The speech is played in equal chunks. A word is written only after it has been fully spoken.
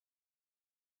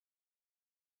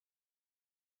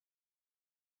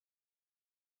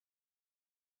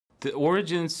The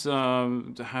origins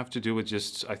have to do with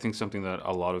just, I think, something that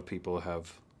a lot of people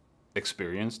have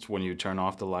experienced when you turn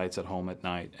off the lights at home at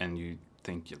night and you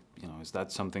think, you know, is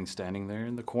that something standing there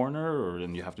in the corner? Or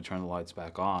then you have to turn the lights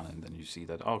back on and then you see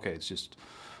that, okay, it's just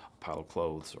a pile of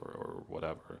clothes or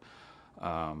whatever.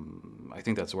 I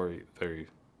think that's very, very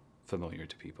familiar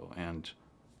to people. And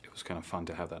it was kind of fun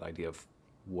to have that idea of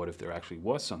what if there actually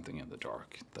was something in the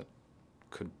dark that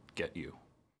could get you.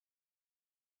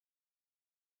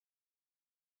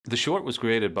 The short was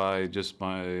created by just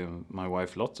my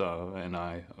wife Lotta and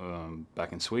I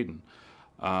back in Sweden.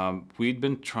 We'd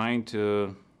been trying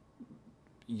to,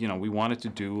 you know, we wanted to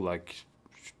do like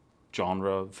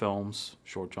genre films,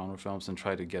 short genre films, and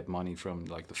try to get money from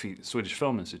like the Swedish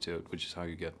Film Institute, which is how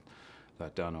you get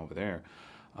that done over there.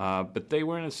 But they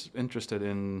weren't as interested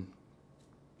in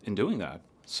doing that.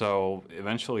 So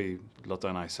eventually Lotta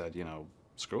and I said, you know,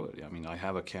 screw it. I mean, I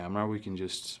have a camera, we can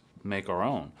just make our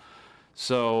own.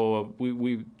 So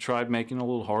we tried making a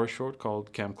little horror short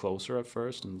called Come Closer at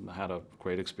first and had a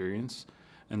great experience.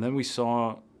 And then we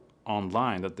saw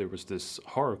online that there was this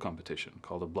horror competition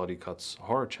called the Bloody Cuts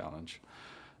Horror Challenge,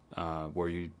 where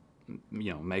you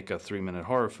know, make a 3-minute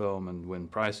horror film and win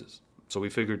prizes. So we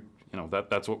figured, you know,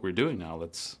 that's what we're doing now.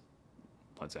 Let's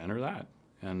enter that.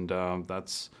 And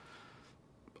that's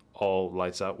all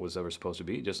Lights Out was ever supposed to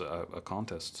be, just a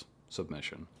contest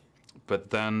submission. But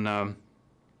then,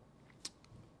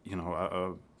 you know,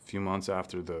 a few months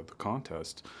after the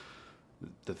contest,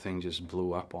 the thing just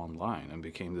blew up online and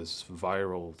became this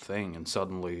viral thing, and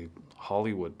suddenly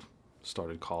Hollywood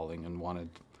started calling and wanted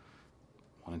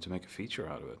to make a feature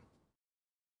out of it.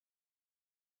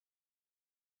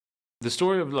 The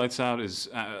story of Lights Out is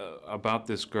about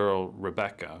this girl,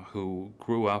 Rebecca, who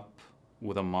grew up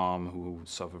with a mom who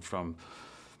suffered from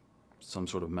some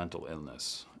sort of mental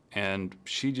illness. And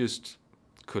she just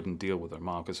couldn't deal with her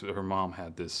mom because her mom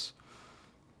had this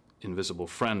invisible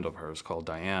friend of hers called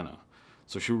Diana.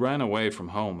 So she ran away from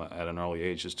home at an early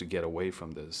age just to get away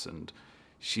from this. And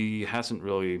she hasn't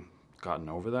really gotten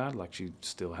over that. Like, she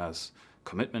still has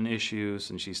commitment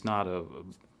issues, and she's not a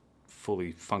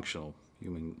fully functional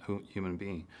human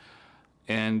being.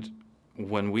 And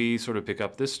when we sort of pick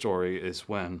up this story is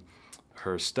when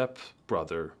her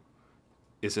stepbrother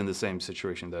is in the same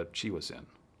situation that she was in,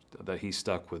 that he's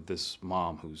stuck with this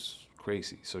mom who's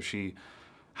crazy. So she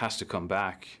has to come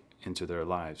back into their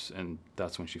lives, and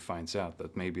that's when she finds out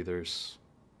that maybe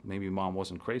mom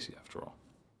wasn't crazy after all.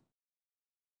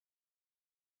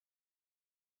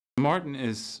 Martin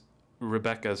is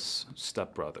Rebecca's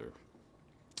stepbrother.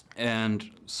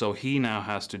 And so he now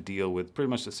has to deal with pretty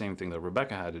much the same thing that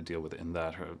Rebecca had to deal with, in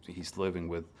that he's living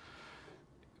with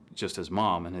just his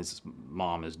mom, and his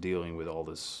mom is dealing with all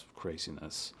this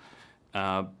craziness.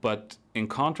 But in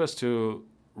contrast to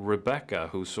Rebecca,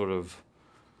 who sort of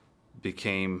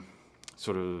became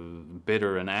sort of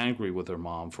bitter and angry with her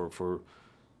mom for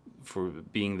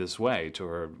being this way to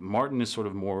her, Martin is sort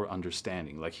of more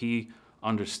understanding. Like, he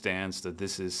understands that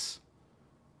this is,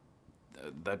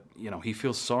 that, you know, he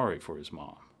feels sorry for his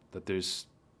mom, that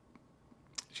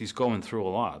she's going through a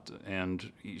lot,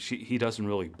 and he doesn't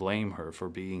really blame her for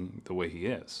being the way he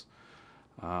is.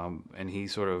 And he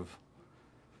sort of,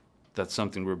 that's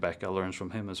something Rebecca learns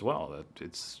from him as well, that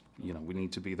it's, you know, we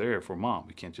need to be there for mom.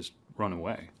 We can't just run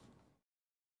away.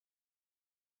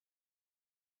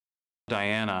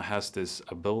 Diana has this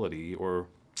ability or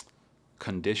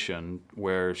condition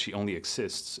where she only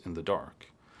exists in the dark.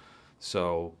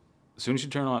 So as soon as you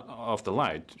turn off the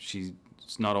light, she's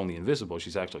not only invisible,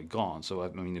 she's actually gone. So I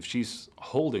mean, if she's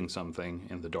holding something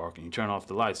in the dark and you turn off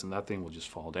the lights, then that thing will just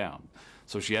fall down.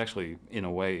 So she actually, in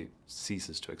a way,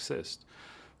 ceases to exist,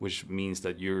 which means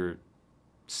that you're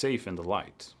safe in the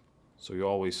light. So you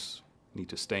always need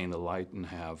to stay in the light and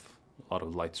have a lot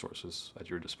of light sources at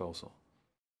your disposal.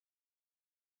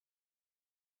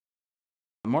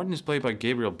 Martin is played by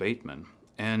Gabriel Bateman,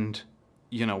 and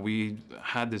you know, we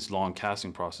had this long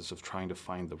casting process of trying to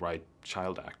find the right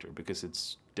child actor because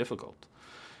it's difficult.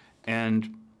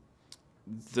 And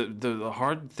the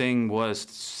hard thing was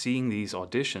seeing these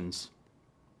auditions.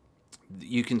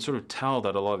 You can sort of tell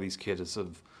that a lot of these kids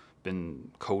have been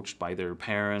coached by their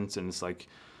parents, and it's like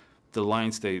the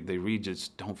lines they read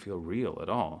just don't feel real at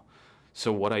all.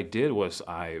 So what I did was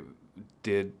I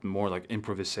did more like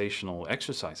improvisational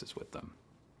exercises with them.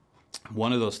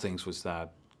 One of those things was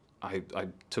that I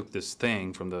took this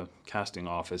thing from the casting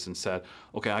office and said,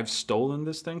 okay, I've stolen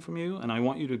this thing from you, and I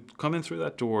want you to come in through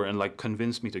that door and like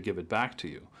convince me to give it back to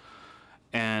you.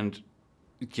 And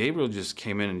Gabriel just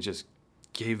came in and just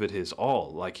gave it his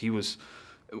all. Like, he was,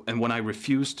 and when I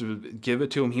refused to give it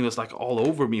to him, he was like all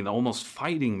over me and almost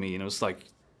fighting me. And it was like,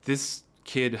 this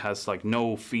kid has like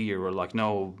no fear or like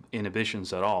no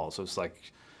inhibitions at all. So it's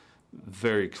like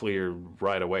very clear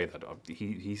right away that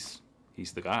he's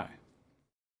the guy.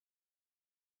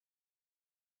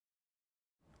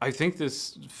 I think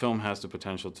this film has the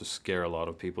potential to scare a lot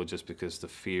of people just because the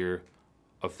fear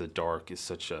of the dark is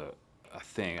such a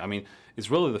thing. I mean, it's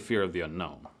really the fear of the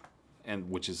unknown, and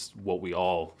which is what we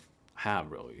all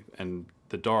have really. And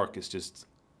the dark is just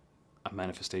a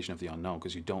manifestation of the unknown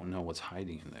because you don't know what's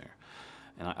hiding in there.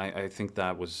 And I think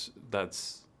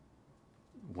that's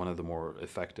one of the more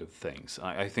effective things.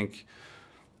 I think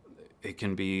it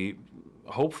can be,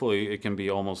 hopefully it can be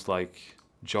almost like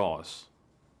Jaws,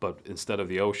 but instead of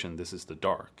the ocean, this is the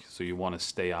dark. So you want to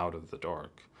stay out of the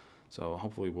dark. So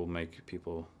hopefully we'll make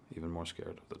people even more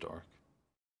scared of the dark.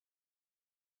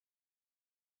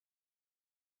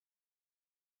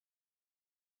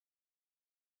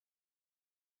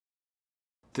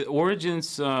 The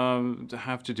origins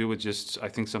have to do with just, I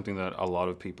think, something that a lot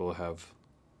of people have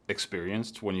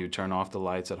experienced when you turn off the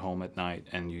lights at home at night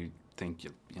and you think,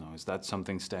 you know, is that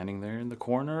something standing there in the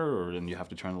corner? Or then you have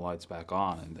to turn the lights back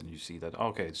on and then you see that,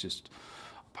 okay, it's just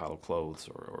a pile of clothes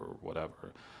or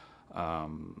whatever.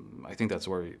 I think that's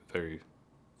very, very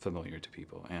familiar to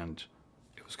people. And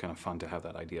it was kind of fun to have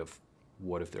that idea of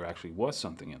what if there actually was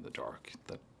something in the dark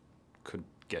that could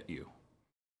get you.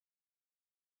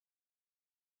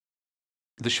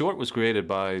 The short was created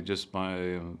by just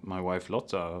my wife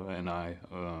Lotta and I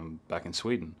back in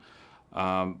Sweden.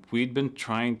 We'd been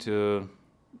trying to,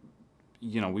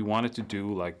 you know, we wanted to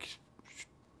do like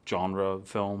genre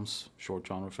films, short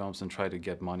genre films, and try to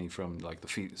get money from like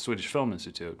the Swedish Film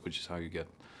Institute, which is how you get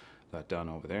that done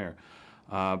over there.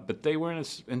 But they weren't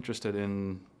as interested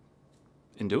in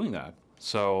doing that.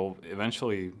 So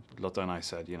eventually Lotta and I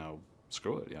said, you know,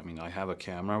 screw it. I mean, I have a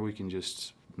camera, we can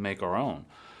just make our own.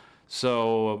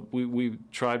 So we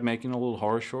tried making a little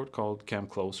horror short called Come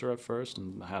Closer at first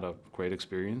and had a great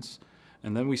experience.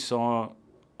 And then we saw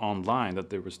online that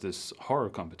there was this horror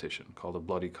competition called the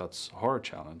Bloody Cuts Horror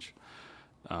Challenge,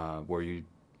 where you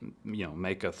know,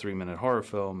 make a 3-minute horror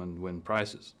film and win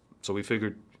prizes. So we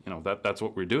figured, you know, that's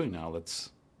what we're doing now.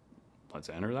 Let's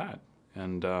enter that.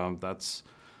 And that's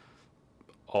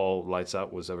all Lights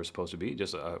Out was ever supposed to be,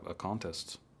 just a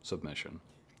contest submission.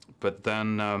 But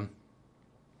then,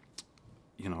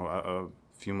 you know, a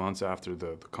few months after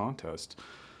the contest,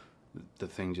 the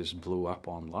thing just blew up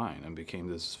online and became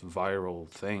this viral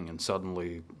thing. And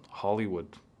suddenly Hollywood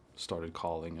started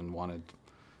calling and wanted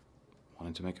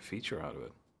to make a feature out of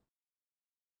it.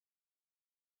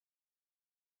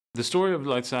 The story of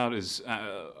Lights Out is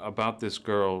about this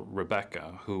girl,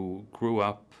 Rebecca, who grew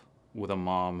up with a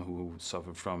mom who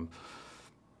suffered from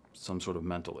some sort of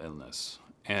mental illness.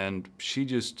 And she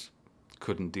just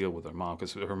couldn't deal with her mom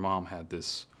because her mom had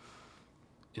this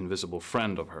invisible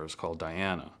friend of hers called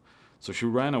Diana. So she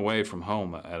ran away from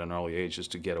home at an early age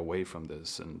just to get away from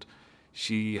this. And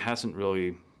she hasn't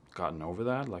really gotten over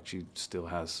that. Like, she still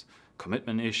has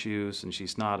commitment issues and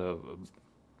she's not a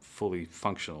fully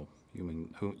functional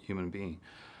human being.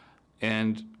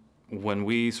 And when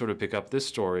we sort of pick up this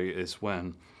story is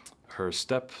when her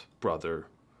stepbrother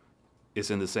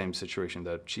is in the same situation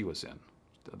that she was in,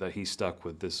 that he's stuck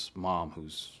with this mom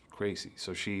who's crazy.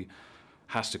 So she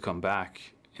has to come back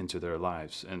into their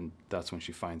lives, and that's when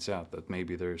she finds out that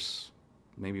maybe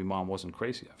mom wasn't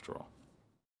crazy after all.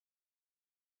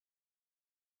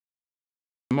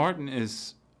 Martin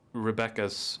is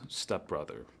Rebecca's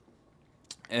stepbrother.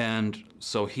 And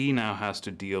so he now has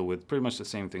to deal with pretty much the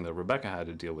same thing that Rebecca had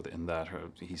to deal with, in that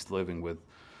he's living with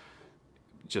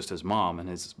just his mom, and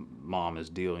his mom is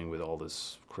dealing with all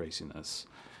this craziness.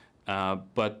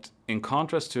 But in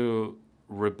contrast to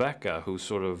Rebecca, who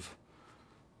sort of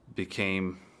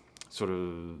became sort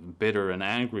of bitter and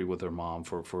angry with her mom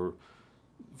for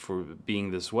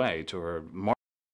being this way to her,